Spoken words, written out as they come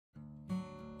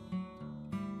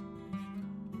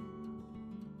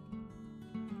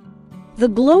The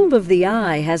globe of the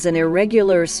eye has an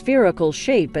irregular spherical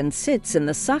shape and sits in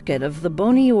the socket of the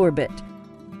bony orbit.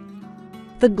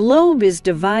 The globe is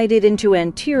divided into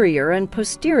anterior and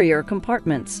posterior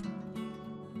compartments.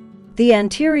 The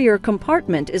anterior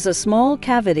compartment is a small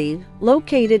cavity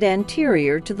located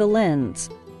anterior to the lens.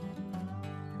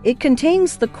 It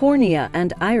contains the cornea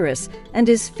and iris and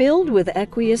is filled with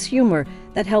aqueous humor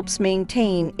that helps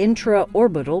maintain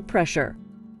intra-orbital pressure.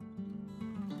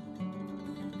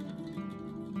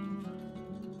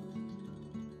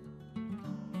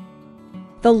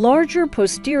 The larger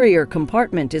posterior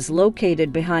compartment is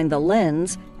located behind the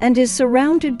lens and is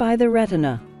surrounded by the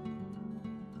retina.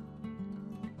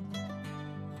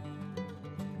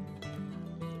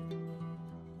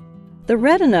 The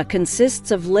retina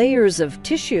consists of layers of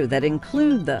tissue that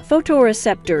include the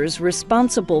photoreceptors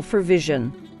responsible for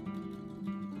vision.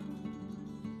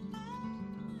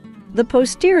 The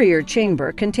posterior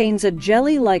chamber contains a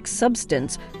jelly-like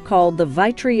substance called the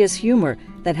vitreous humor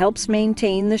that helps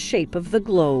maintain the shape of the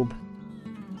globe.